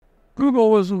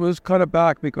Google was cut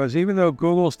back because even though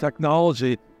Google's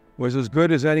technology was as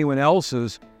good as anyone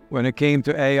else's when it came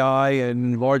to AI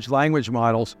and large language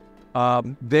models,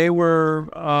 they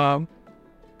were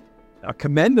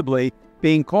commendably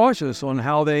being cautious on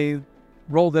how they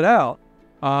rolled it out.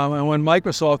 And when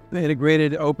Microsoft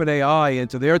integrated OpenAI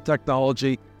into their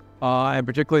technology, and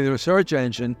particularly their search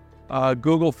engine,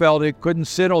 Google felt it couldn't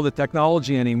sit on the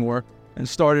technology anymore and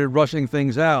started rushing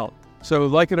things out. So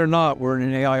like it or not, we're in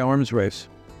an AI arms race.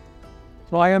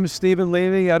 So I am Stephen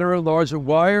Levy, editor-at-large of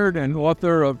Wired and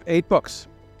author of 8 books.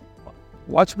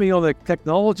 Watch me on the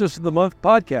Technologist of the Month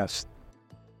podcast.